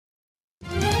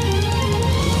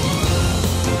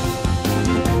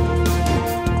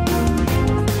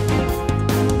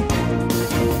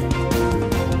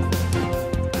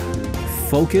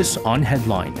Focus on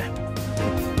Headline.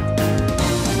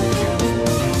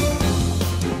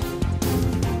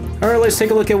 All right, let's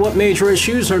take a look at what major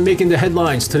issues are making the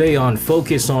headlines today on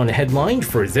Focus on Headline.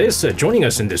 For this, joining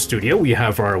us in the studio, we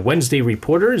have our Wednesday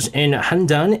reporters in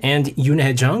Handan and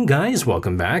Yoon Guys,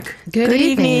 welcome back. Good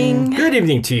evening. Good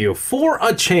evening to you. For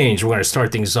a change, we're going to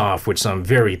start things off with some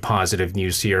very positive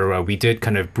news here. We did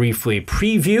kind of briefly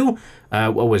preview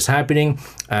what was happening.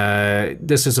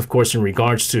 This is, of course, in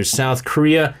regards to South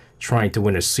Korea trying to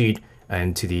win a seat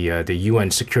into the UN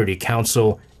Security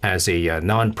Council as a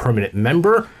non-permanent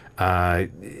member.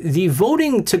 The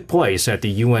voting took place at the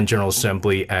UN General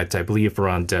Assembly at, I believe,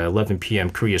 around 11 p.m.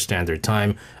 Korea Standard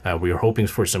Time. We were hoping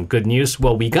for some good news.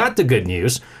 Well, we got the good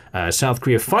news. South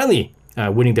Korea finally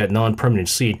winning that non-permanent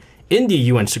seat in the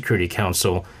UN Security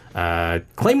Council,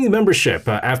 claiming membership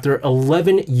after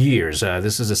 11 years.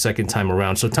 This is the second time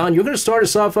around. So, Tan, you're going to start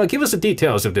us off. Give us the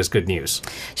details of this good news.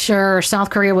 Sure. South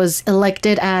Korea was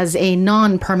elected as a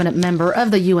non-permanent member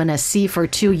of the UNSC for a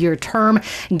 2-year term,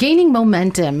 gaining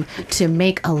momentum to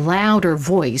make a louder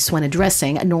voice when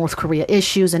addressing North Korea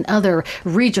issues and other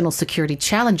regional security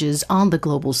challenges on the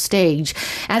global stage.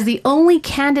 As the only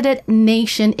candidate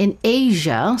nation in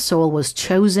Asia, Seoul was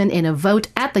chosen in a vote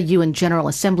at the UN General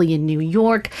Assembly in New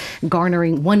York,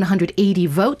 garnering 180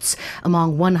 votes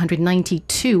among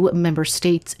 192 member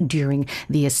states during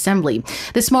the assembly.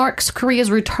 This marks Korea's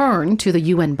return to the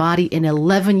UN body in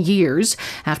 11 years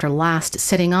after last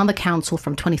sitting on the council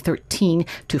from 2013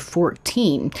 to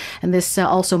 14. And this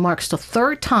also marks the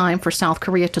third time for South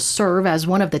Korea to serve as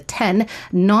one of the 10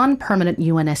 non-permanent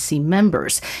UNSC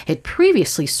members. It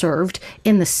previously served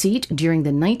in the seat during the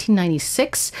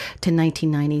 1996 to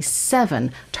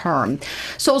 1997 term.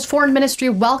 Seoul's foreign ministry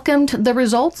welcomed the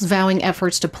results, vowing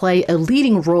efforts to play a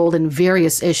leading role in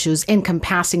various issues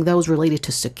encompassing those related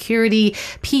to security,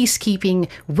 peacekeeping,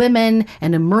 women,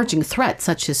 and emerging threats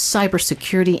such as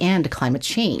cybersecurity and climate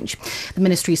change. The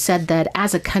ministry said that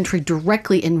as a country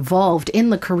directly involved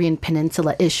in the Korean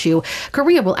Peninsula issue,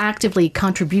 Korea will actively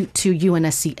contribute to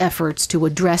UNSC efforts to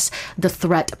address the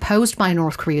threat posed by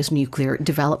North Korea's nuclear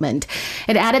development.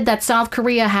 It added that South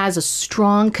Korea has a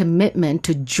strong commitment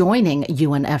to joining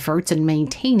UN efforts and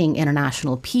maintaining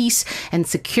international peace and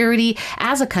security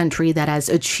as a country that has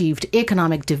achieved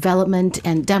economic development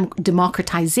and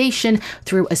democratization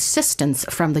through assistance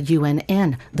from the UN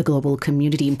and the global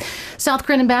community. South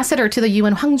Korean ambassador to the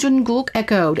UN Hwang Jun-guk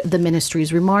echoed the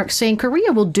ministry's remarks, saying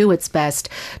Korea will do its best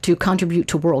to contribute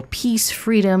to world peace,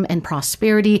 freedom, and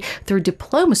prosperity through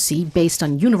diplomacy based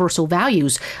on universal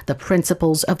values, the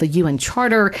principles of the UN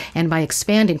Charter, and by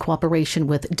expanding cooperation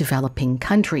with developing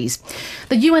countries.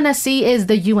 The UNSC is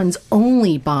the UN's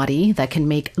only body that can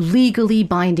make legally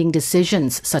binding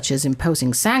decisions, such as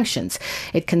imposing sanctions.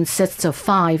 It consists of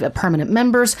 5 permanent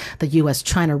members, the US,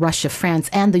 China, Russia, France,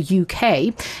 and the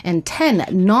UK, and 10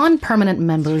 non-permanent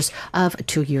members of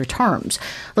 2-year terms.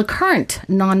 The current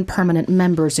non-permanent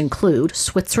members include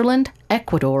Switzerland,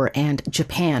 Ecuador, and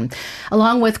Japan.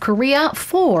 Along with Korea,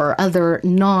 4 other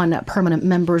non-permanent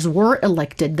members were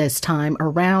elected this time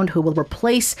around who will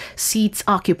replace seats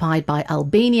occupied by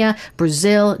Albania,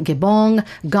 Brazil, Gabon,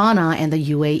 Ghana, and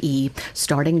the UAE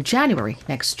starting January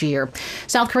next year.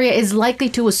 South Korea is likely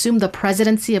to assume the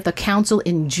presidency of the council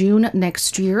in June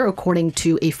next year, according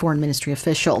to a foreign ministry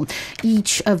official.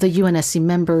 Each of the UNSC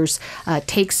members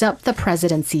takes up the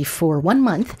presidency for 1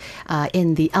 month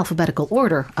in the alphabetical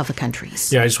order of the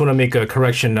countries. Yeah, I just want to make a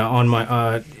correction on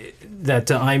my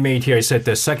that I made here. I said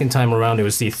the second time around. It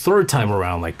was the third time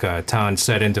around, like Tan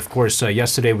said. And of course,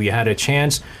 yesterday we had a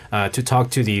chance to talk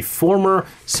to the former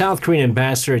South Korean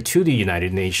ambassador to the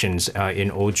United Nations in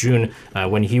Ojun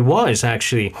when he was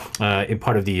actually in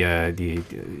part of the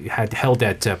had held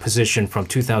that position from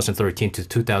 2013 to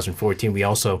 2014. We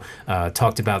also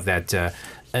talked about that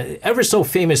ever so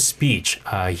famous speech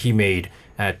he made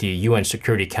at the UN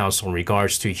Security Council in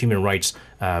regards to human rights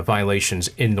violations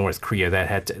in North Korea that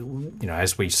had,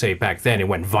 as we say back then, it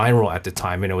went viral at the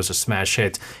time and it was a smash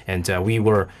hit. And we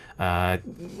were, I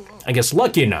guess,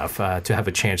 lucky enough to have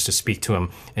a chance to speak to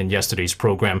him in yesterday's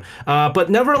program.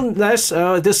 But nevertheless,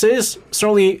 this is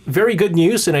certainly very good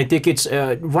news. And I think it's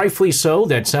rightfully so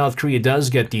that South Korea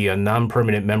does get the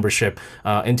non-permanent membership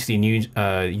into the new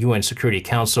UN Security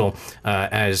Council,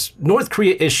 as North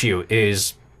Korea issue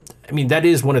is, that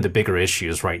is one of the bigger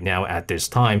issues right now at this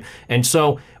time. And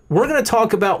so we're going to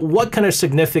talk about what kind of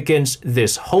significance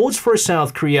this holds for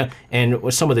South Korea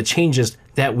and some of the changes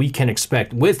that we can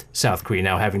expect with South Korea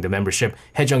now having the membership?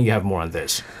 Haejung, you have more on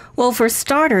this. Well, for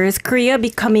starters, Korea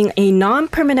becoming a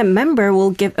non-permanent member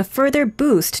will give a further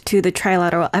boost to the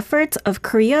trilateral efforts of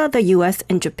Korea, the U.S.,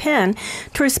 and Japan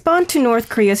to respond to North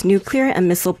Korea's nuclear and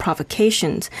missile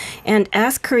provocations. And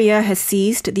as Korea has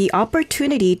seized the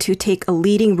opportunity to take a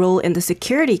leading role in the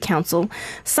Security Council,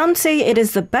 some say it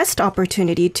is the best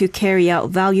opportunity to carry out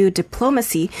value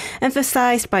diplomacy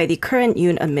emphasized by the current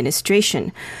Yoon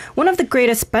administration. One of the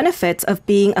greatest benefits of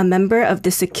being a member of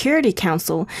the Security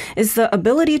Council is the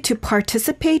ability to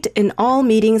participate in all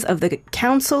meetings of the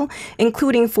Council,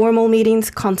 including formal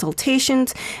meetings,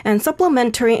 consultations, and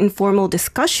supplementary informal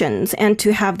discussions, and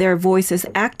to have their voices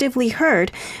actively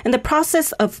heard in the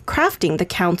process of crafting the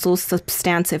Council's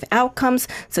substantive outcomes,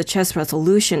 such as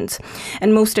resolutions.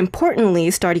 And most importantly,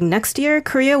 starting next year,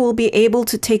 Korea will be able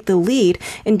to take the lead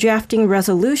in drafting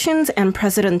resolutions and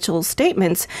presidential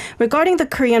statements regarding the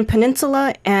Korean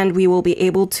Peninsula, and we will be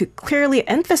able to clearly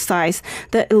emphasize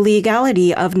the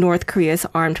illegality of North Korea's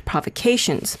armed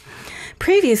provocations.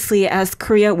 Previously, as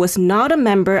Korea was not a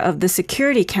member of the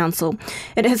Security Council,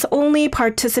 it has only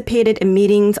participated in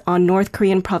meetings on North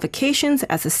Korean provocations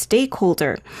as a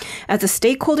stakeholder. As a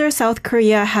stakeholder, South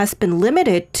Korea has been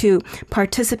limited to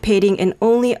participating in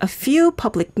only a few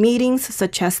public meetings,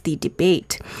 such as the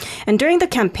debate. And during the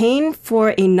campaign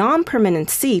for a non-permanent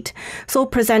seat, Seoul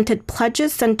presented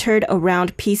pledges centered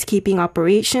around peacekeeping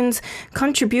operations,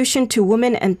 contribution to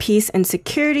women and peace and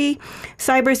security,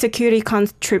 cybersecurity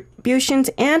contributions,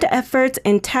 and efforts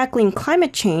in tackling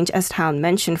climate change, as Town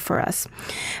mentioned for us.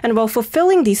 And while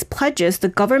fulfilling these pledges, the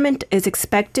government is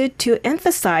expected to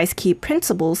emphasize key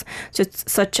principles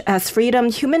such as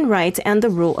freedom, human rights, and the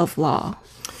rule of law.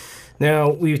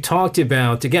 Now, we've talked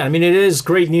about, again, I mean, it is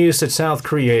great news that South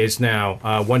Korea is now,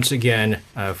 once again,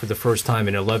 for the first time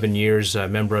in 11 years, a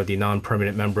member of the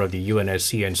non-permanent member of the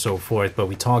UNSC and so forth. But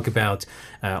we talk about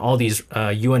all these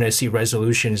UNSC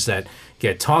resolutions that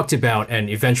get talked about and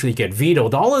eventually get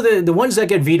vetoed. All of the ones that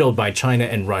get vetoed by China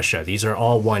and Russia, these are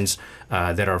all ones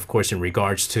that are, of course, in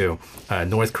regards to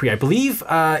North Korea. I believe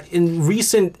in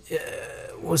recent...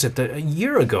 was it a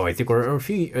year ago, I think, or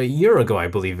a year ago, I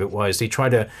believe it was, they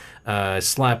tried to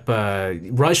slap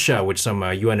Russia with some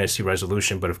UNSC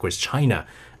resolution, but of course China,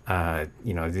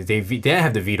 they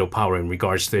have the veto power in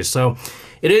regards to this. So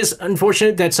it is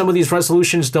unfortunate that some of these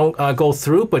resolutions don't go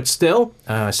through, but still,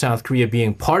 South Korea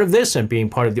being part of this and being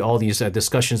part of all these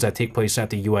discussions that take place at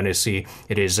the UNSC,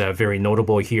 it is very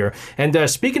notable here. And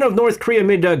speaking of North Korea,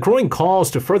 amid growing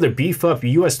calls to further beef up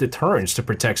U.S. deterrence to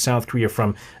protect South Korea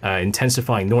from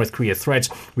intensifying North Korea threats,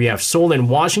 we have Seoul and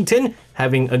Washington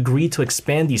having agreed to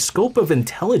expand the scope of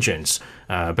intelligence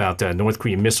about North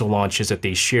Korean missile launches that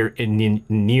they share in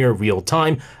near real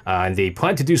time. And they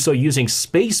plan to do so using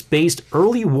space-based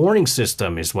early warning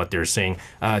system is what they're saying.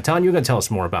 Tan, you're going to tell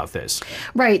us more about this.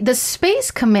 Right. The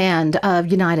Space Command of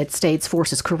United States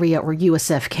Forces Korea, or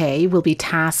USFK, will be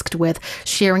tasked with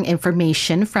sharing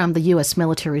information from the U.S.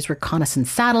 military's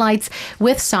reconnaissance satellites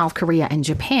with South Korea and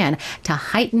Japan to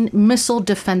heighten missile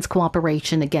defense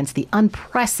cooperation against the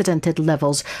unprecedented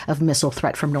levels of missile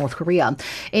threat from North Korea.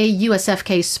 A USFK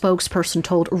spokesperson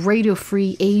told Radio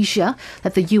Free Asia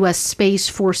that the U.S. Space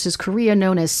Forces Korea,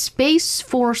 known as Space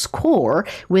Force Corps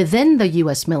within the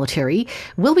U.S. military,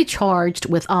 will be charged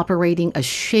with operating a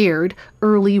shared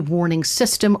early warning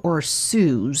system, or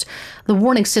SEWS. The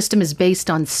warning system is based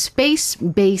on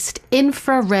space-based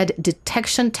infrared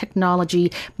detection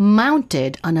technology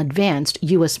mounted on advanced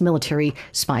U.S. military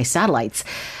spy satellites.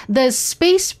 The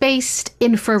space-based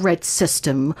infrared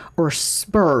system, or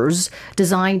SBIRS,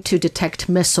 designed to detect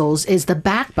missiles, is the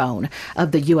backbone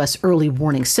of the U.S. early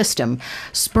warning system.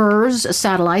 SBIRS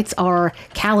satellites are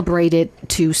calibrated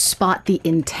to spot the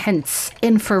intense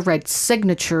infrared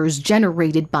signatures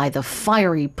generated by the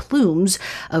fiery plumes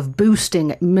of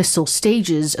boosting missile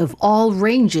stages of all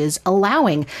ranges,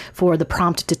 allowing for the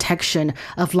prompt detection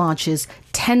of launches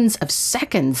tens of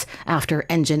seconds after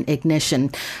engine ignition.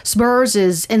 SBIRS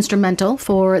is instrumental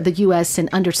for the U.S. in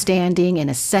understanding and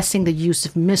assessing the use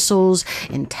of missiles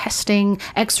in testing,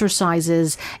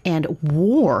 exercises, and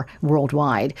war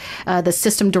worldwide. The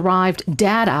system-derived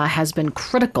data has been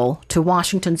critical to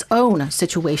Washington's own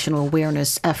situational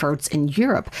awareness efforts in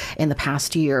Europe in the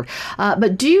past year.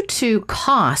 But due to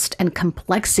cost and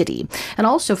complexity, and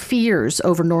also fears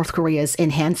over North Korea's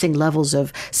enhancing levels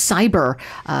of cyber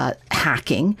hacking,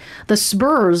 the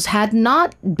SBIRS had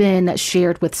not been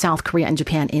shared with South Korea and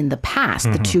Japan in the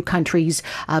past. The two countries,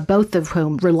 both of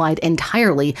whom relied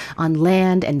entirely on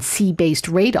land and sea sea-based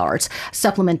radars,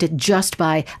 supplemented just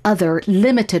by other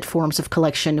limited forms of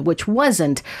collection, which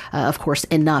wasn't, of course,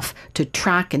 enough to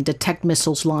track and detect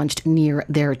missiles launched near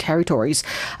their territories.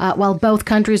 While both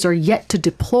countries are yet to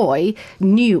deploy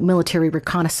new military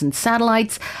reconnaissance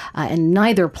satellites, and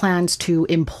neither plans to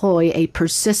employ a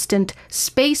persistent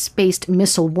space-based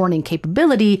missile warning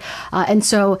capability, and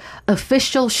so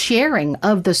official sharing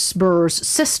of the SBIRS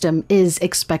system is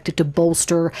expected to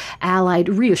bolster Allied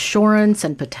reassurance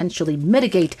and potentially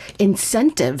mitigate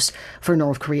incentives for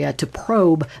North Korea to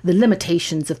probe the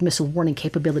limitations of missile warning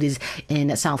capabilities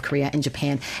in South Korea and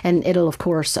Japan. And it'll, of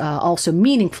course, also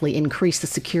meaningfully increase the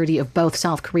security of both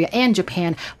South Korea and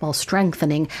Japan while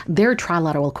strengthening their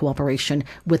trilateral cooperation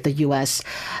with the U.S.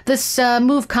 This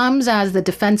move comes as the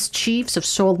defense chiefs of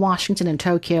Seoul, Washington, and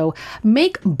Tokyo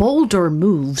make bolder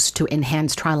moves to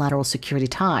enhance trilateral security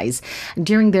ties.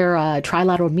 During their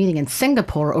trilateral meeting in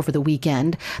Singapore over the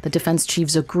weekend, the defense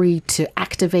chiefs agreed to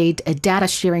activate a data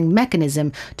sharing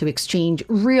mechanism to exchange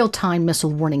real-time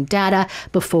missile warning data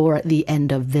before the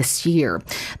end of this year.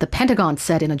 The Pentagon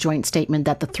said in a joint statement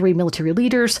that the three military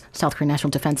leaders, South Korean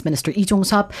National Defense Minister Lee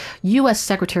Jong-sup, U.S.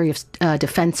 Secretary of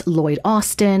Defense Lloyd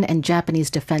Austin, and Japanese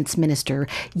Defense Minister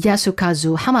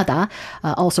Yasukazu Hamada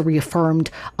also reaffirmed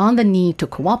on the need to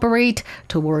cooperate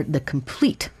toward the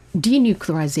complete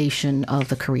denuclearization of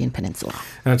the Korean Peninsula.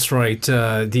 That's right.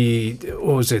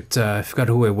 What was it? I forgot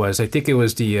who it was. I think it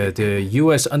was the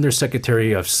U.S.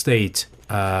 Undersecretary of State,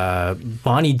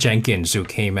 Bonnie Jenkins, who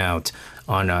came out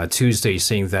on Tuesday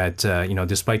saying that,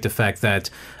 despite the fact that,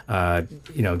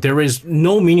 there is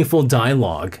no meaningful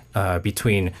dialogue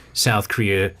between South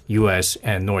Korea, U.S.,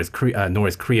 and North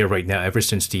Korea right now, ever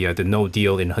since the no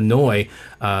deal in Hanoi.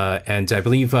 And I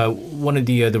believe one of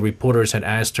the reporters had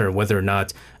asked her whether or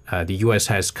not the U.S.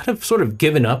 has kind of sort of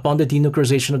given up on the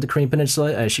denuclearization of the Korean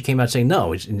Peninsula. She came out saying,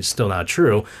 no, it's still not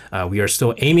true. We are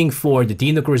still aiming for the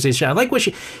denuclearization. I like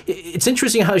it's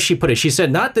interesting how she put it. She said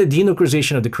not the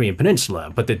denuclearization of the Korean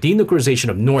Peninsula, but the denuclearization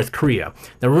of North Korea.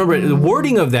 Now, remember, the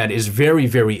wording of that is very,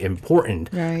 very important,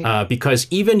 right? Because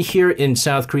even here in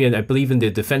South Korea, I believe in the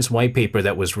Defense White Paper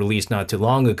that was released not too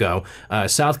long ago,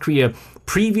 South Korea,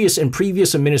 previous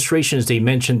administrations, they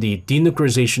mentioned the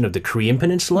denuclearization of the Korean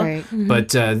Peninsula, right. Mm-hmm. But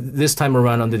this time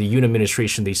around under the Yoon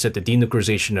administration, they said the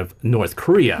denuclearization of North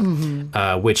Korea,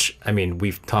 which, I mean,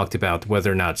 we've talked about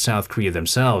whether or not South Korea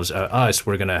themselves,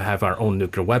 we're going to have our own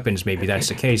nuclear weapons. Maybe that's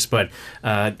the case. But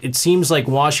it seems like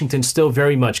Washington's still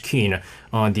very much keen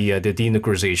on the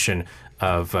denuclearization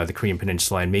of the Korean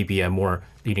Peninsula, and maybe more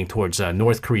leading towards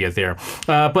North Korea there.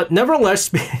 But nevertheless,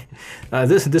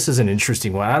 this is an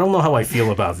interesting one. I don't know how I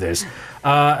feel about this.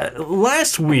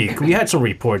 Last week, we had some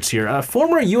reports here.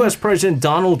 Former U.S. President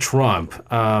Donald Trump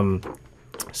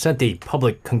sent a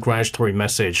public congratulatory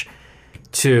message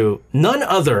to none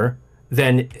other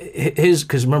than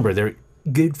because remember, they're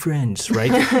good friends,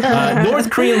 right? North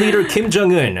Korean leader Kim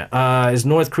Jong-un, as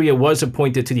North Korea was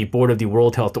appointed to the board of the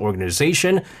World Health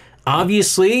Organization.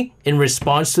 Obviously, in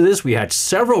response to this, we had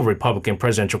several Republican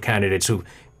presidential candidates who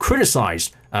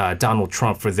criticized Donald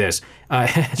Trump for this.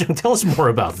 Tell us more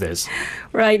about this.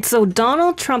 Right. So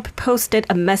Donald Trump posted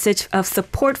a message of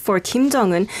support for Kim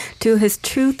Jong-un to his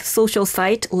Truth social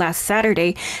site last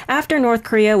Saturday after North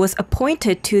Korea was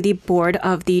appointed to the board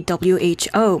of the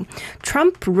WHO.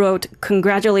 Trump wrote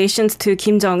congratulations to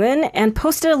Kim Jong-un and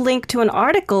posted a link to an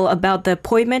article about the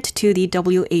appointment to the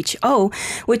WHO,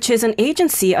 which is an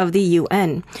agency of the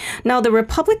UN. Now, the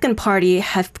Republican Party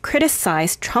have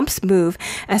criticized Trump's move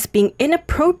as being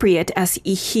inappropriate as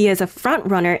he is a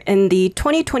frontrunner in the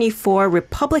 2024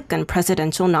 Republican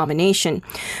presidential nomination.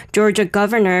 Georgia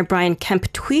Governor Brian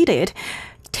Kemp tweeted,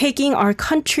 "Taking our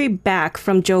country back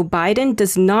from Joe Biden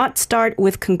does not start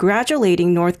with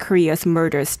congratulating North Korea's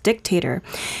murderous dictator."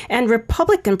 And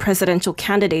Republican presidential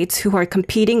candidates who are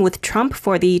competing with Trump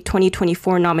for the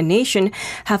 2024 nomination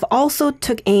have also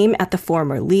took aim at the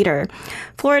former leader.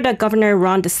 Florida Governor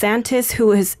Ron DeSantis,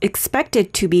 who is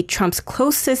expected to be Trump's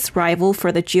closest rival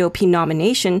for the GOP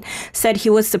nomination, said he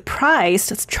was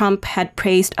surprised Trump had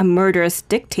praised a murderous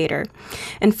dictator.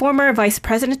 And former Vice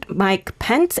President Mike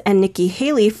Pence and Nikki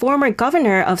Haley, former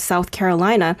governor of South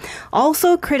Carolina,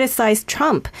 also criticized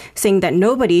Trump, saying that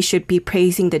nobody should be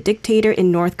praising the dictator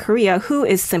in North Korea who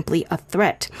is simply a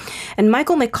threat. And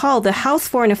Michael McCall, the House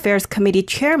Foreign Affairs Committee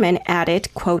chairman,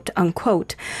 added, quote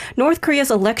unquote, "North Korea's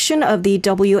election of the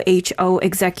WHO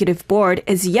Executive Board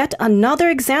is yet another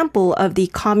example of the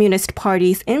Communist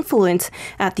Party's influence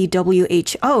at the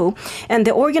WHO and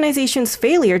the organization's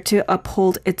failure to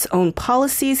uphold its own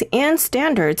policies and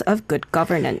standards of good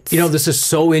governance." This is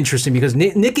so interesting because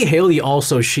Nikki Haley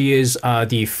also, she is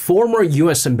the former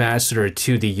U.S. ambassador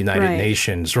to the United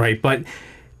Nations, right? But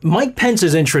Mike Pence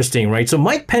is interesting, right? So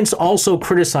Mike Pence also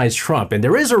criticized Trump, and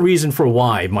there is a reason for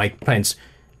why Mike Pence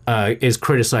is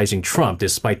criticizing Trump,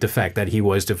 despite the fact that he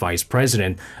was the vice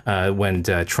president when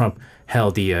Trump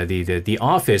held the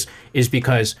office, is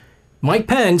because Mike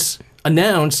Pence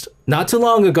announced not too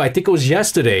long ago, I think it was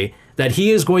yesterday, that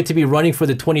he is going to be running for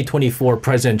the 2024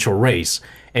 presidential race.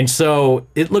 And so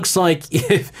it looks like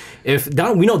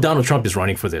we know Donald Trump is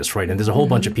running for this, right? And there's a whole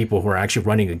bunch of people who are actually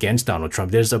running against Donald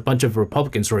Trump. There's a bunch of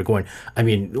Republicans who are going, I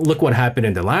mean, look what happened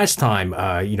in the last time.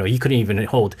 He couldn't even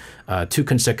hold 2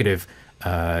 consecutive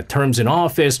terms in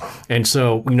office. And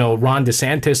so, Ron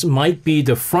DeSantis might be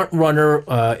the front runner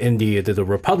in the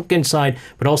Republican side,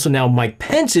 but also now Mike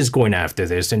Pence is going after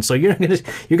this. And so you're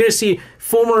gonna see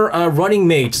former running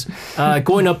mates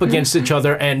going up against each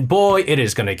other. And boy, it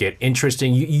is gonna get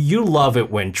interesting. You love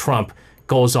it when Trump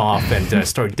goes off and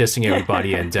start dissing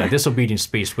everybody and disobedient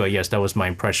speech. But yes, that was my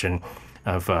impression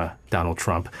of Donald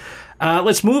Trump.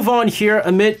 Let's move on here.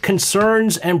 Amid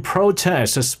concerns and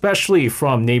protests, especially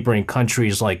from neighboring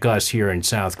countries like us here in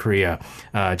South Korea,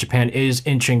 Japan is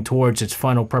inching towards its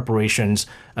final preparations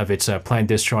of its planned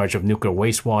discharge of nuclear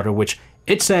wastewater, which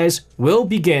it says will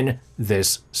begin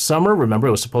this summer. Remember,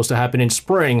 it was supposed to happen in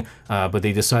spring, but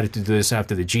they decided to do this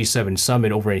after the G7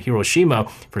 summit over in Hiroshima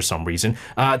for some reason.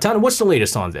 Tana, what's the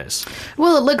latest on this?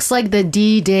 Well, it looks like the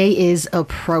D-Day is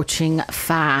approaching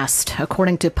fast.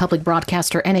 According to public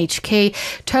broadcaster NHK,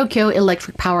 Tokyo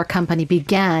Electric Power Company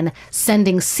began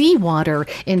sending seawater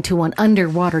into an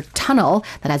underwater tunnel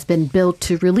that has been built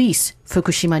to release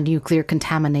Fukushima nuclear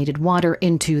contaminated water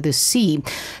into the sea.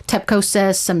 TEPCO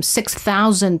says some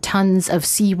 6,000 tons of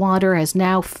seawater has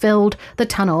now filled the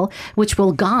tunnel, which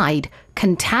will guide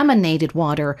contaminated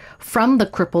water from the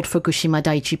crippled Fukushima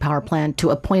Daiichi power plant to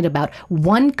a point about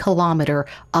 1 kilometer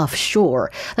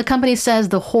offshore. The company says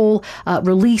the whole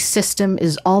release system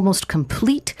is almost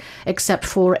complete, except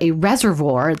for a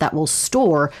reservoir that will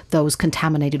store those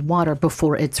contaminated water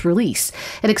before its release.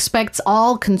 It expects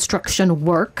all construction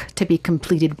work to be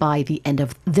completed by the end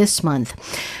of this month.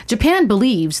 Japan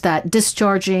believes that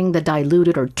discharging the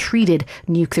diluted or treated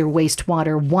nuclear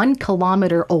wastewater 1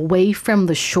 kilometer away from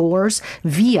the shores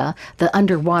via the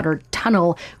underwater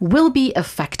tunnel will be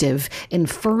effective in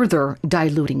further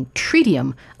diluting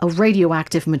tritium, a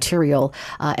radioactive material,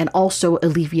 and also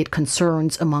alleviate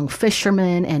concerns among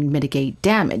fishermen and mitigate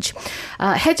damage.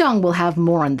 Haejong will have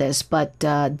more on this, but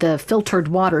the filtered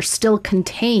water still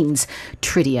contains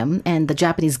tritium, and the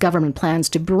Japanese government plans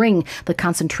to bring the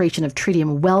concentration of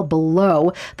tritium well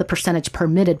below the percentage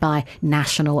permitted by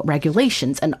national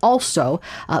regulations, and also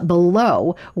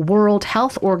below World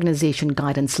Health Organization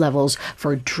guidance levels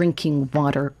for drinking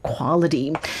water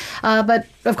quality. But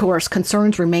of course,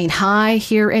 concerns remain high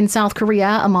here in South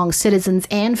Korea among citizens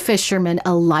and fishermen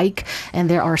alike, and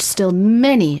there are still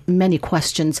many, many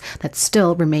questions that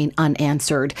still remain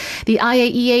unanswered. The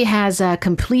IAEA has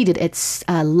completed its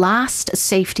last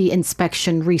safety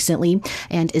inspection recently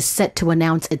and is set to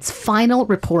announce its final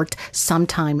report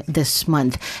sometime this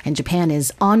month. And Japan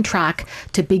is on track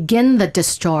to begin the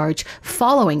discharge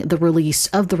following the release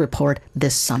of the report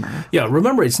this summer. Yeah,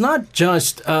 remember, it's not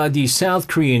just the South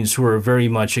Koreans who are very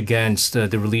much against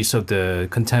the release of the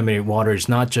contaminated water. It's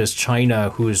not just China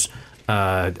who's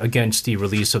against the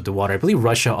release of the water. I believe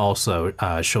Russia also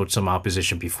showed some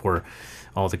opposition before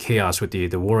all the chaos with the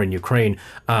war in Ukraine,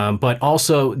 but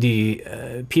also the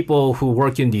people who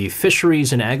work in the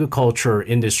fisheries and agriculture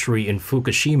industry in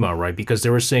Fukushima, right? Because they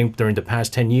were saying during the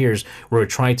past 10 years, we're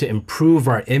trying to improve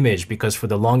our image because for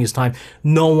the longest time,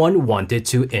 no one wanted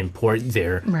to import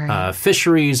their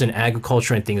fisheries and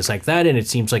agriculture and things like that. And it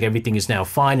seems like everything is now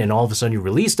fine. And all of a sudden you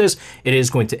release this, it is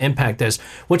going to impact us.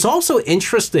 What's also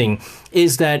interesting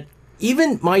is that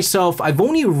even myself, I've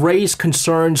only raised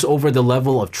concerns over the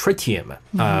level of tritium,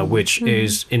 which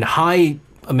is in high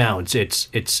amounts.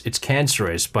 It's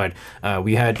cancerous. But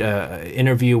we had an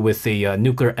interview with a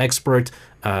nuclear expert.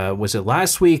 Was it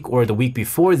last week or the week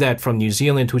before that from New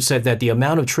Zealand, who said that the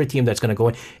amount of tritium that's going to go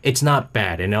in, it's not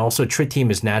bad. And also tritium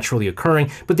is naturally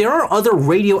occurring. But there are other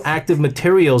radioactive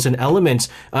materials and elements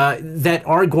that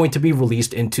are going to be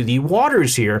released into the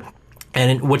waters here.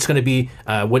 And what's going to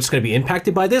be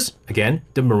impacted by this? Again,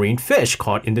 the marine fish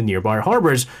caught in the nearby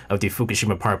harbors of the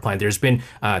Fukushima power plant. There's been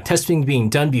testing being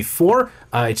done before.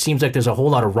 It seems like there's a whole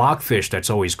lot of rockfish that's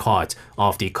always caught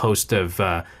off the coast of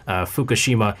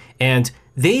Fukushima. And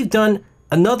they've done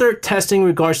another testing in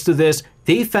regards to this.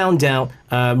 they found out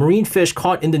marine fish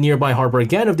caught in the nearby harbor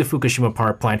again of the Fukushima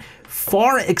power plant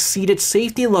far exceeded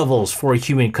safety levels for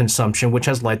human consumption, which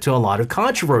has led to a lot of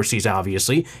controversies,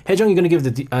 obviously. Haejung, you're going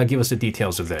to give us the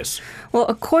details of this. Well,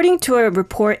 according to a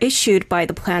report issued by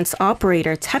the plant's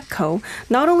operator, TEPCO,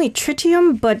 not only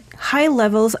tritium but high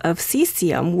levels of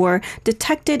cesium were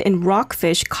detected in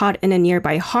rockfish caught in a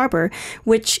nearby harbor,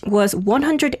 which was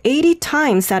 180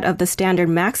 times that of the standard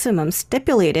maximum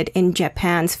stipulated in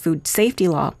Japan's food safety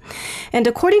law. And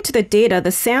according to the data,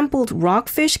 the sampled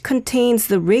rockfish contains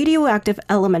the radioactive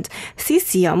element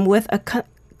cesium with a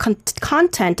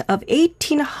content of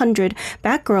 1,800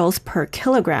 becquerels per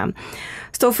kilogram.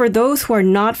 So for those who are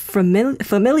not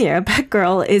familiar,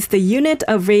 becquerel is the unit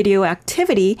of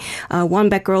radioactivity, 1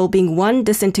 becquerel being 1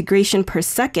 disintegration per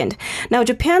second. Now,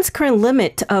 Japan's current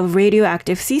limit of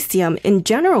radioactive cesium in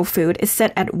general food is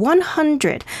set at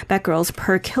 100 becquerels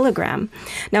per kilogram.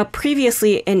 Now,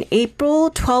 previously in April,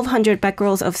 1,200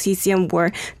 becquerels of cesium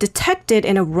were detected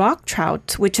in a rock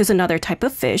trout, which is another type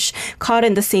of fish, caught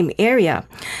in the same area.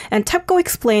 And TEPCO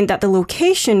explained that the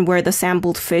location where the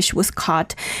sampled fish was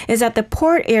caught is at the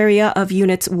port area of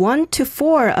units 1 to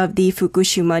 4 of the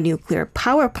Fukushima nuclear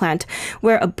power plant,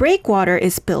 where a breakwater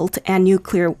is built and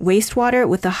nuclear wastewater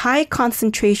with a high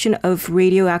concentration of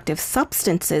radioactive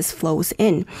substances flows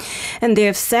in. And they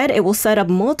have said it will set up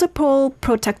multiple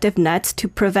protective nets to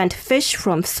prevent fish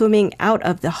from swimming out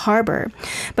of the harbor.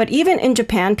 But even in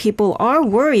Japan, people are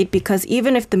worried because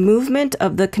even if the movement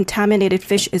of the contaminated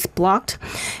fish is blocked,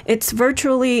 it's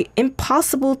virtually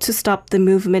impossible to stop the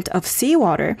movement of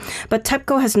seawater. But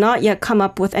TEPCO has not yet come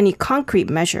up with any concrete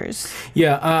measures.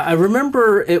 Yeah, I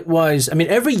remember it was, I mean,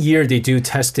 every year they do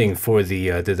testing for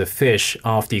the fish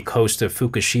off the coast of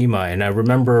Fukushima. And I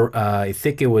remember, I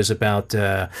think it was about,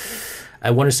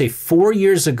 I want to say 4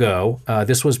 years ago,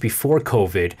 this was before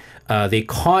COVID, they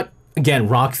caught, again,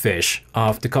 rockfish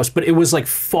off the coast, but it was like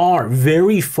far,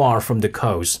 very far from the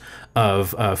coast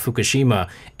of Fukushima,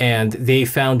 and they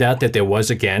found out that there was,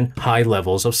 again, high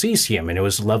levels of cesium, and it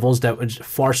was levels that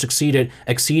far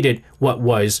exceeded what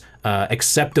was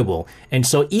acceptable. And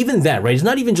so even that, right, it's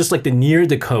not even just like near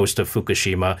the coast of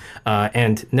Fukushima,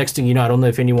 and next thing you know, I don't know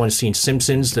if anyone's seen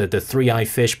Simpsons, the three-eyed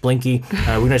fish, Blinky,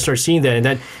 we're going to start seeing that, and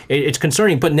that it's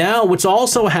concerning. But now what's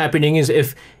also happening is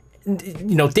if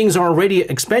things are already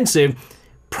expensive,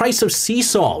 price of sea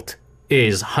salt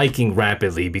is hiking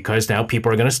rapidly because now people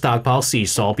are going to stockpile sea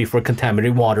salt before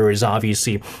contaminated water is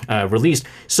obviously released.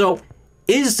 So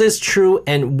is this true,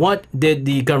 and what did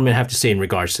the government have to say in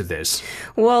regards to this?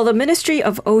 Well, the Ministry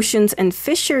of Oceans and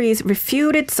Fisheries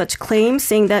refuted such claims,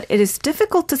 saying that it is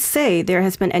difficult to say there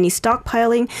has been any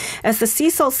stockpiling as the sea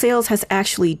salt sales has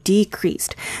actually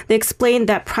decreased. They explained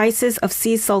that prices of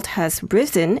sea salt has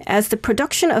risen as the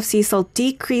production of sea salt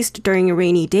decreased during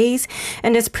rainy days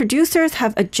and as producers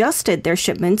have adjusted their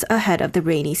shipments ahead of the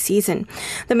rainy season.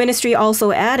 The ministry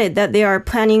also added that they are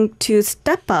planning to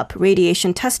step up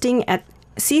radiation testing at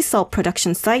sea salt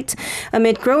production sites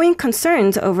amid growing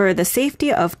concerns over the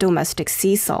safety of domestic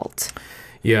sea salt.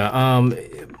 Yeah,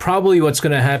 probably what's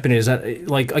going to happen is that,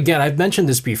 again, I've mentioned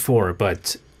this before,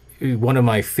 but one of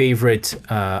my favorite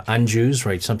anjus,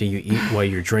 right, something you eat while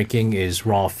you're drinking, is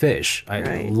raw fish.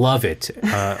 I love it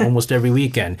almost every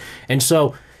weekend. And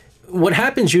so what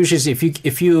happens usually is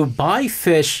if you buy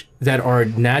fish that are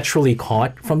naturally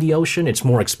caught from the ocean, it's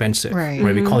more expensive. Right.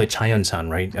 Mm-hmm. We call it chayansan,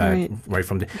 right? Right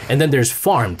from and then there's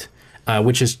farmed,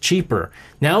 which is cheaper.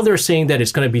 Now they're saying that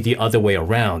it's going to be the other way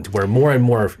around, where more and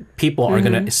more people are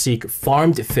going to seek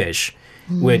farmed fish,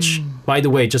 which, by the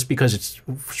way, just because it's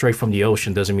straight from the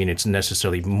ocean doesn't mean it's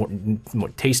necessarily more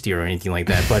tastier or anything like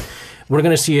that. But we're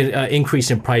going to see an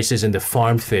increase in prices in the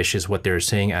farmed fish is what they're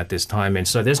saying at this time. And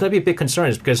so there's going to be big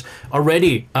concerns because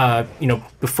already,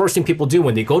 the first thing people do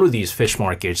when they go to these fish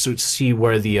markets is to see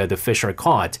where the fish are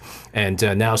caught. And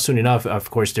now soon enough,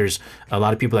 of course, there's a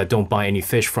lot of people that don't buy any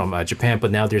fish from Japan,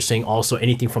 but now they're saying also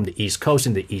anything from the East Coast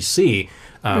and the East Sea,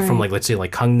 from let's say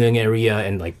Gangneung area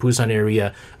and Busan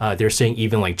area, they're saying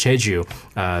even Jeju,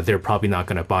 they're probably not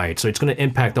going to buy it. So it's going to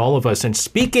impact all of us. And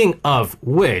speaking of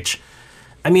which,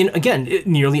 I mean, again,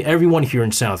 nearly everyone here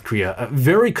in South Korea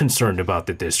very concerned about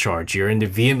the discharge here and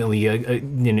vehemently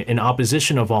in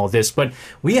opposition of all this. But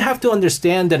we have to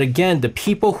understand that, again, the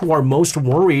people who are most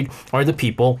worried are the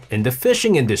people in the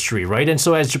fishing industry, right? And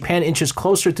so as Japan inches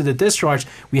closer to the discharge,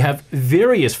 we have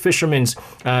various fishermen's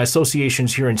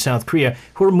associations here in South Korea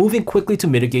who are moving quickly to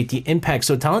mitigate the impact.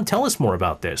 So tell us more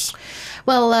about this.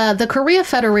 Well, the Korea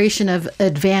Federation of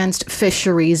Advanced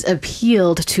Fisheries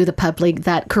appealed to the public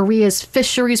that Korea's fish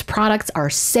fisheries products are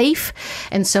safe,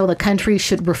 and so the country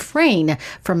should refrain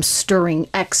from stirring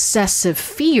excessive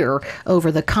fear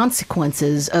over the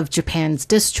consequences of Japan's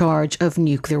discharge of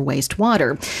nuclear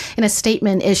wastewater. In a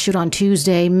statement issued on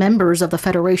Tuesday, members of the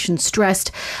Federation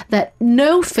stressed that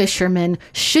no fishermen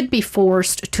should be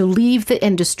forced to leave the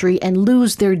industry and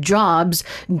lose their jobs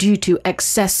due to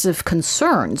excessive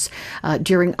concerns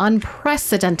during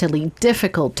unprecedentedly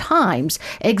difficult times,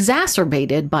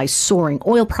 exacerbated by soaring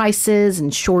oil prices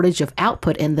and shortage of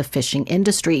output in the fishing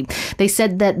industry. They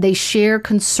said that they share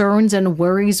concerns and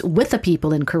worries with the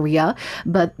people in Korea,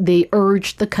 but they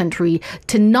urged the country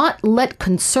to not let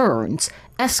concerns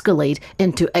escalate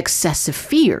into excessive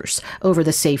fears over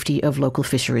the safety of local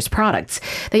fisheries products.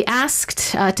 They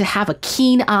asked to have a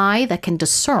keen eye that can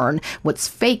discern what's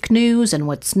fake news and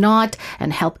what's not,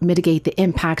 and help mitigate the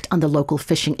impact on the local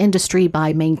fishing industry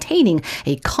by maintaining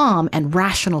a calm and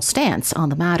rational stance on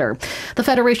the matter. The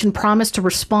Federation promised to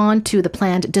respond to the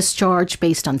planned discharge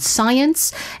based on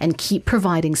science and keep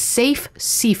providing safe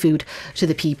seafood to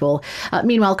the people.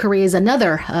 Meanwhile, Korea's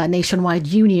another nationwide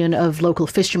union of local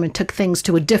fishermen took things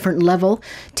to a different level,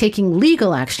 taking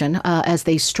legal action as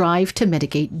they strive to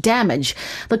mitigate damage.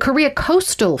 The Korea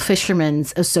Coastal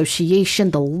Fishermen's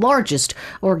Association, the largest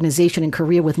organization in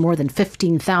Korea with more than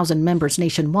 15,000 members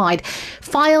nationwide,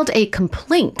 filed a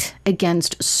complaint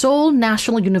against Seoul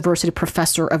National University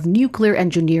professor of nuclear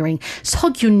engineering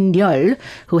Seo Gyun-yeol,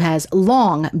 who has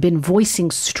long been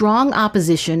voicing strong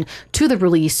opposition to the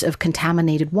release of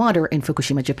contaminated water in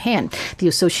Fukushima, Japan. The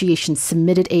association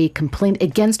submitted a complaint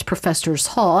against Professor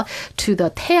Seo to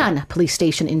the Taean police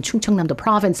station in Chungcheongnam-do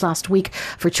province last week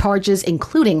for charges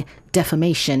including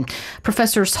defamation.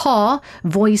 Professor Seo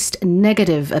voiced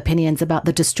negative opinions about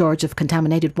the discharge of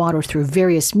contaminated water through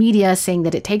various media, saying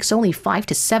that it takes only 5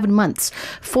 to 7 months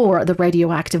for the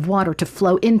radioactive water to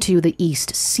flow into the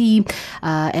East Sea,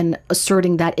 and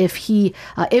asserting that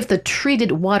if the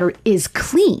treated water is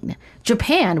clean,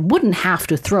 Japan wouldn't have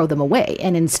to throw them away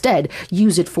and instead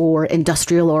use it for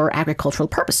industrial or agricultural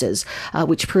purposes,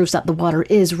 which proves that the water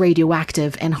is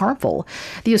radioactive and harmful.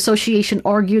 The association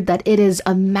argued that it is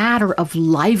a matter of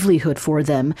livelihood for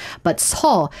them, but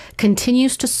Seo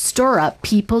continues to stir up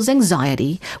people's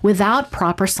anxiety without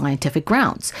proper scientific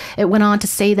grounds. It went on to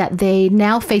say that they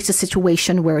now face a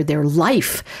situation where their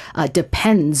life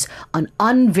depends on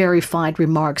unverified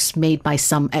remarks made by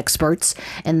some experts,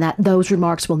 and that those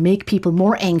remarks will make people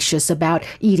more anxious about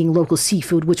eating local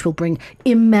seafood, which will bring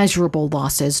immeasurable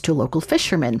losses to local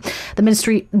fishermen.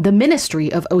 The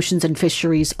Ministry of Oceans and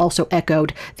Fisheries also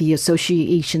echoed the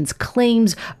association's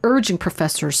claims, urging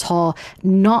Professor Seo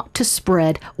not to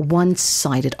spread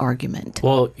one-sided argument.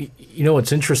 Well, you know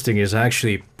what's interesting is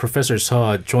actually Professor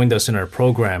Seo joined us in our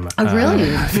program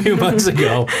really? a few months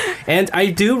ago, and I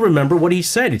do remember what he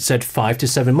said. It said 5 to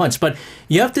 7 months, but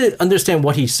you have to understand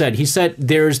what he said. He said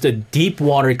there's the deep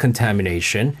water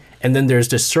contamination, and then there's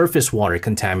the surface water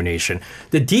contamination.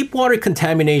 The deep water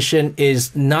contamination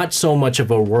is not so much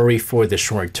of a worry for the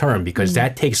short term because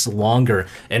that takes longer,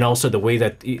 and also the way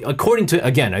that, according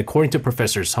to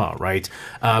Professor Seo, right?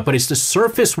 But it's the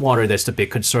surface water that's the big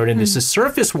concern, and it's the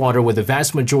surface water where the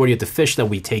vast majority of the fish that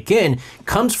we take in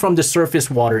comes from the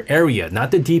surface water area,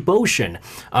 not the deep ocean.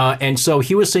 And so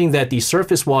he was saying that the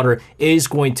surface water is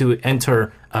going to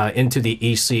enter into the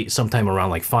EC sometime around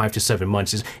like 5 to 7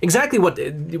 months. Is exactly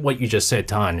what you just said,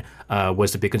 Tan,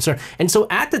 was the big concern. And so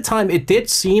at the time, it did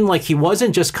seem like he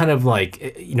wasn't just kind of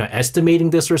like, estimating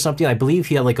this or something. I believe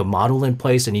he had like a model in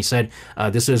place, and he said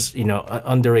this is,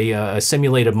 under a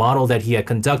simulated model that he had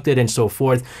conducted and so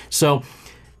forth. So,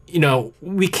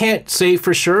 we can't say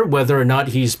for sure whether or not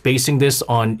he's basing this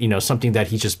on, something that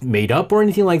he just made up or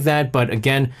anything like that. But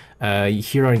again,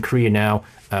 here in Korea now,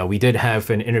 we did have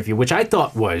an interview, which I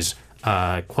thought was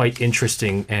quite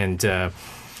interesting, and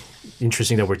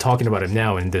interesting that we're talking about him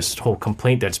now and this whole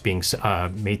complaint that's being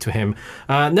made to him.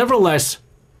 Nevertheless,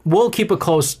 we'll keep a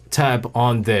close tab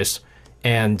on this,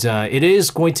 and it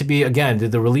is going to be, again,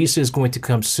 the release is going to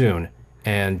come soon.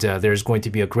 And there's going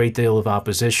to be a great deal of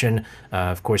opposition.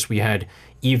 Of course, we had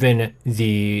even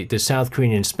the South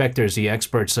Korean inspectors, the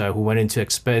experts who went in to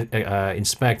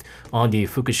inspect on the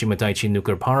Fukushima Daiichi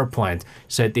nuclear power plant,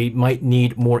 said they might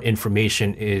need more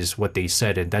information, is what they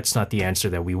said. And that's not the answer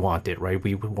that we wanted, right?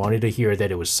 We wanted to hear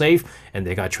that it was safe and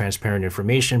they got transparent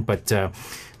information. But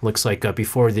looks like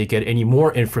before they get any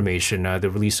more information,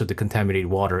 the release of the contaminated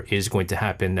water is going to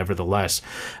happen nevertheless.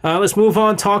 Let's move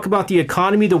on, talk about the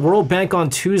economy. The World Bank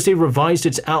on Tuesday revised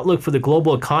its outlook for the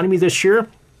global economy this year,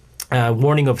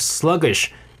 warning of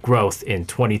sluggish growth in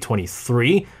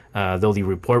 2023. Though the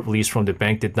report released from the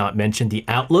bank did not mention the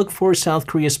outlook for South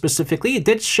Korea specifically, it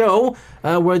did show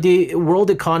where the world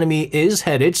economy is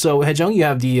headed. So, Haejung, you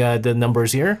have the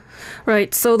numbers here.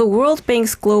 Right. So the World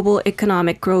Bank's global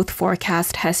economic growth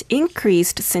forecast has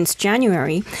increased since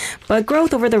January, but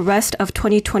growth over the rest of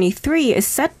 2023 is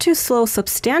set to slow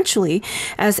substantially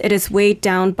as it is weighed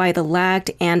down by the lagged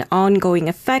and ongoing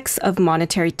effects of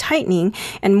monetary tightening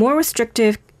and more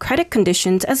restrictive credit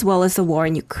conditions as well as the war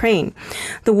in Ukraine.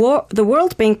 The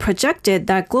World Bank projected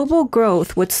that global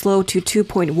growth would slow to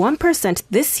 2.1%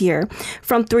 this year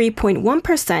from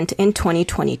 3.1% in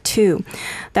 2022.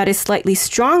 That is slightly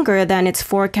stronger than its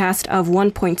forecast of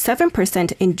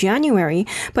 1.7% in January,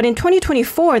 but in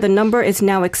 2024 the number is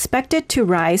now expected to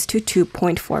rise to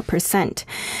 2.4%.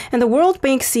 And the World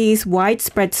Bank sees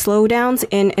widespread slowdowns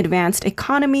in advanced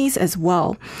economies as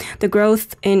well. The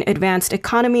growth in advanced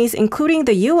economies, including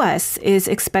the U.S., is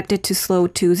expected to slow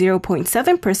to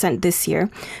 0.7% this year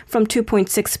from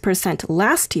 2.6%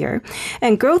 last year,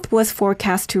 and growth was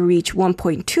forecast to reach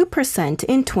 1.2%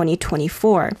 in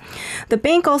 2024. The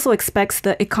bank also expects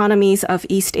the economies of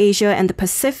East Asia and the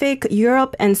Pacific,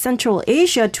 Europe, and Central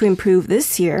Asia to improve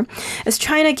this year as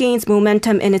China gains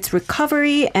momentum in its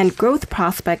recovery and growth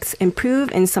prospects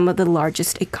improve in some of the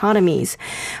largest economies.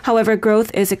 However, growth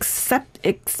is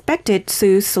expected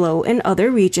to slow in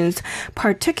other regions,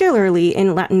 particularly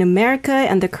in Latin America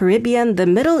and the Caribbean, the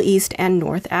Middle East, and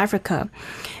North Africa.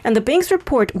 And the bank's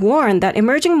report warned that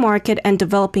emerging market and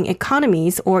developing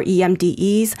economies, or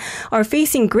EMDEs, are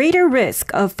facing greater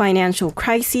risk of financial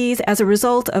crises as a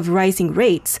result of rising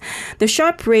rates. The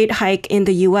sharp rate hike in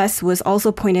the U.S. was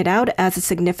also pointed out as a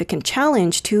significant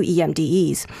challenge to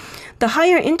EMDEs. The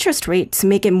higher interest rates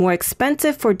make it more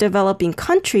expensive for developing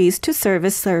countries to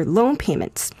service their loan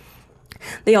payments.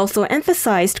 They also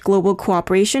emphasized global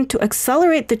cooperation to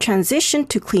accelerate the transition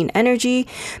to clean energy,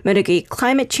 mitigate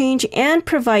climate change, and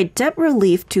provide debt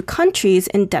relief to countries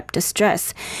in debt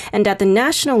distress. And at the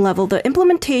national level, the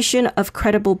implementation of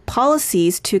credible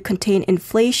policies to contain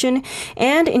inflation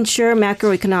and ensure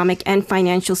macroeconomic and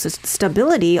financial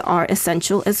stability are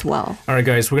essential as well. All right,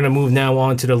 guys, we're going to move now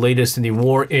on to the latest in the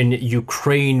war in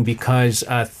Ukraine because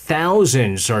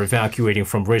thousands are evacuating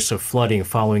from risk of flooding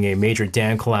following a major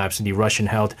dam collapse in the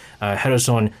Russian-held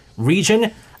Kherson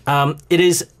region. It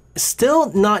is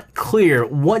still not clear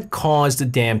what caused the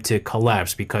dam to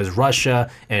collapse because Russia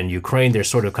and Ukraine, they're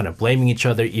sort of kind of blaming each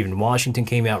other. Even Washington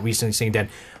came out recently saying that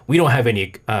we don't have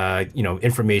any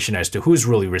information as to who's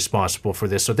really responsible for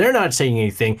this. So they're not saying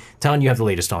anything. Tan, you have the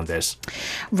latest on this.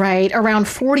 Right. Around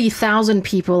 40,000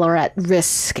 people are at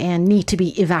risk and need to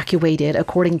be evacuated,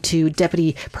 according to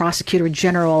Deputy Prosecutor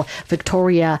General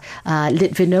Victoria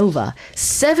Litvinova.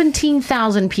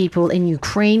 17,000 people in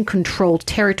Ukraine-controlled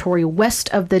territory west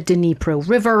of the Dnipro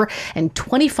River and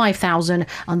 25,000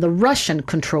 on the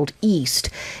Russian-controlled east.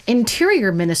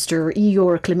 Interior Minister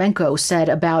Igor Klimenko said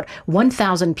about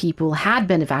 1,000 people had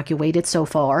been evacuated so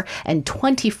far, and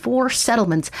 24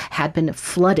 settlements had been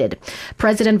flooded.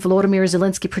 President Volodymyr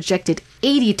Zelensky projected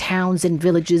 80 towns and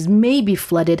villages may be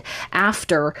flooded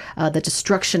after the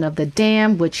destruction of the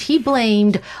dam, which he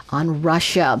blamed on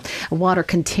Russia. Water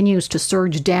continues to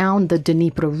surge down the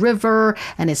Dnipro River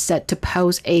and is set to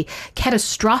pose a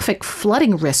catastrophic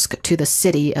flooding risk to the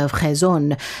city of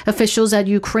Kherson. Officials at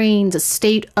Ukraine's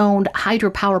state-owned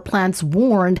hydropower plants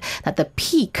warned that the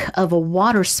peak of a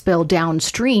water spill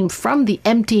downstream from the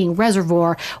emptying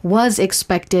reservoir was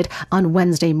expected on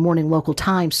Wednesday morning local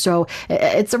time. So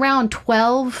it's around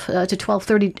 12 to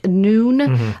 12:30 noon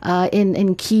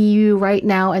in Kyiv right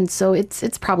now, and so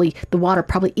it's probably the water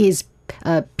probably is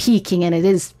peaking,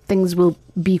 and things will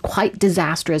be quite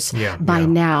disastrous by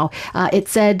now. It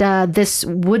said this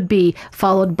would be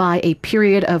followed by a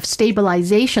period of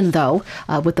stabilization, though,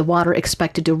 with the water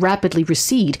expected to rapidly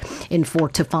recede in 4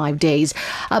 to 5 days.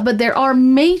 But there are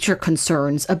major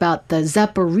concerns about the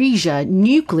Zaporizhia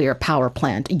nuclear power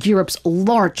plant, Europe's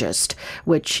largest,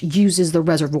 which uses the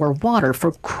reservoir water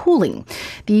for cooling.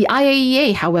 The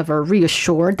IAEA, however,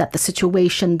 reassured that the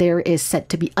situation there is set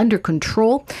to be under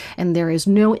control and there is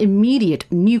no immediate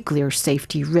nuclear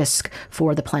safety risk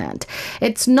for the plant.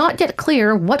 It's not yet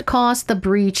clear what caused the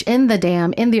breach in the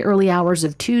dam in the early hours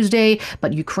of Tuesday,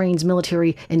 but Ukraine's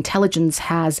military intelligence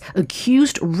has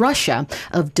accused Russia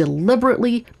of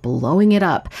deliberately blowing it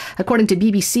up. According to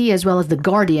BBC as well as The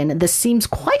Guardian, this seems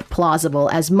quite plausible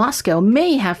as Moscow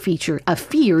may have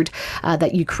feared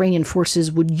that Ukrainian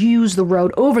forces would use the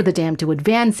road over the dam to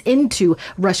advance into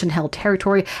Russian-held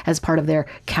territory as part of their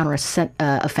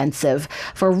counter-offensive.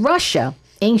 For Russia,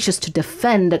 anxious to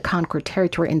defend the conquered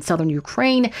territory in southern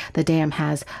Ukraine, the dam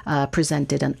has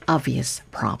presented an obvious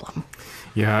problem.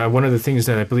 Yeah, one of the things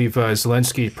that I believe President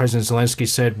Zelensky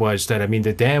said was that,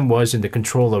 the dam was in the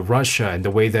control of Russia, and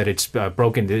the way that it's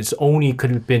broken, it's only could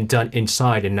have been done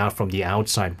inside and not from the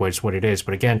outside, which is what it is.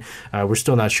 But again, we're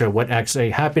still not sure what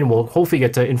actually happened. We'll hopefully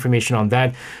get information on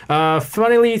that.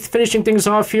 Finally, finishing things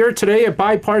off here today, a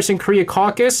bipartisan Korea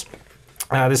caucus.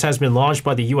 This has been launched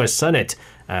by the U.S. Senate.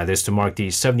 This to mark the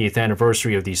 70th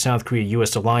anniversary of the South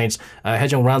Korea-U.S. alliance.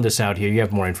 Haejung, round us out here. You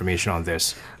have more information on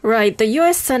this. Right. The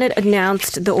U.S. Senate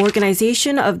announced the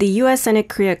organization of the U.S. Senate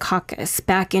Korea Caucus.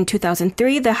 Back in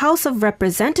 2003, the House of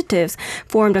Representatives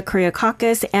formed a Korea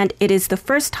caucus, and it is the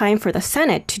first time for the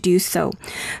Senate to do so.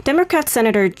 Democrat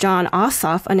Senator Jon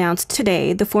Ossoff announced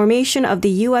today the formation of the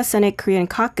U.S. Senate Korean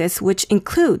Caucus, which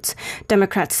includes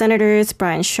Democrat Senators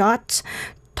Brian Schatz,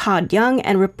 Todd Young,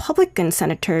 and Republican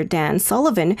Senator Dan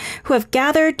Sullivan, who have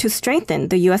gathered to strengthen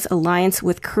the U.S. alliance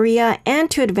with Korea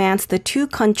and to advance the two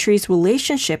countries'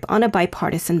 relationship on a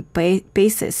bipartisan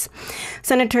basis.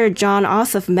 Senator Jon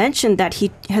Ossoff mentioned that he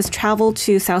has traveled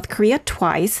to South Korea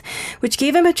twice, which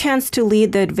gave him a chance to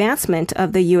lead the advancement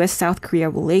of the U.S.-South Korea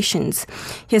relations.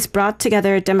 He has brought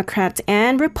together Democrats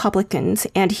and Republicans,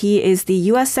 and he is the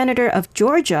U.S. Senator of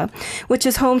Georgia, which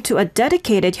is home to a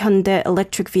dedicated Hyundai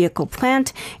electric vehicle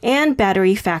plant and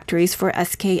battery factories for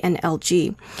SK and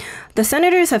LG. The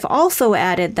senators have also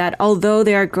added that although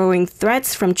there are growing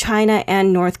threats from China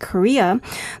and North Korea,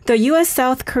 the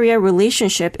U.S.-South Korea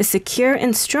relationship is secure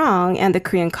and strong, and the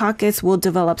Korean caucus will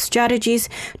develop strategies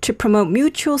to promote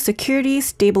mutual security,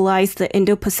 stabilize the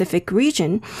Indo-Pacific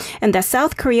region, and that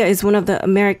South Korea is one of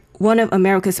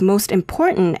America's most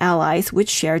important allies which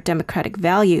share democratic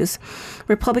values.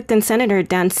 Republican Senator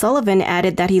Dan Sullivan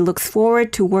added that he looks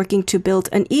forward to working to build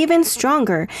an even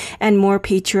stronger and more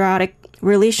patriotic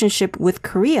relationship with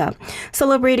Korea,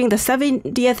 celebrating the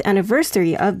 70th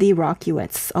anniversary of the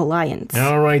ROK-US alliance.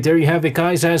 All right, there you have it,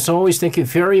 guys. As always, thank you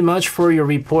very much for your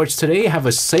reports today. Have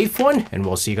a safe one, and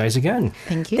we'll see you guys again.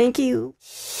 Thank you. Thank you.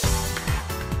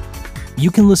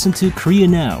 You can listen to Korea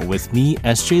Now with me,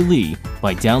 SJ Lee,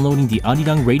 by downloading the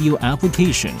Arirang radio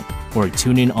application, or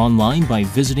tune in online by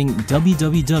visiting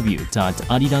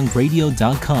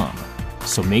www.arirangradio.com.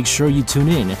 So make sure you tune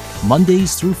in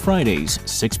Mondays through Fridays,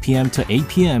 6 p.m. to 8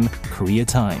 p.m. Korea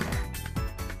time.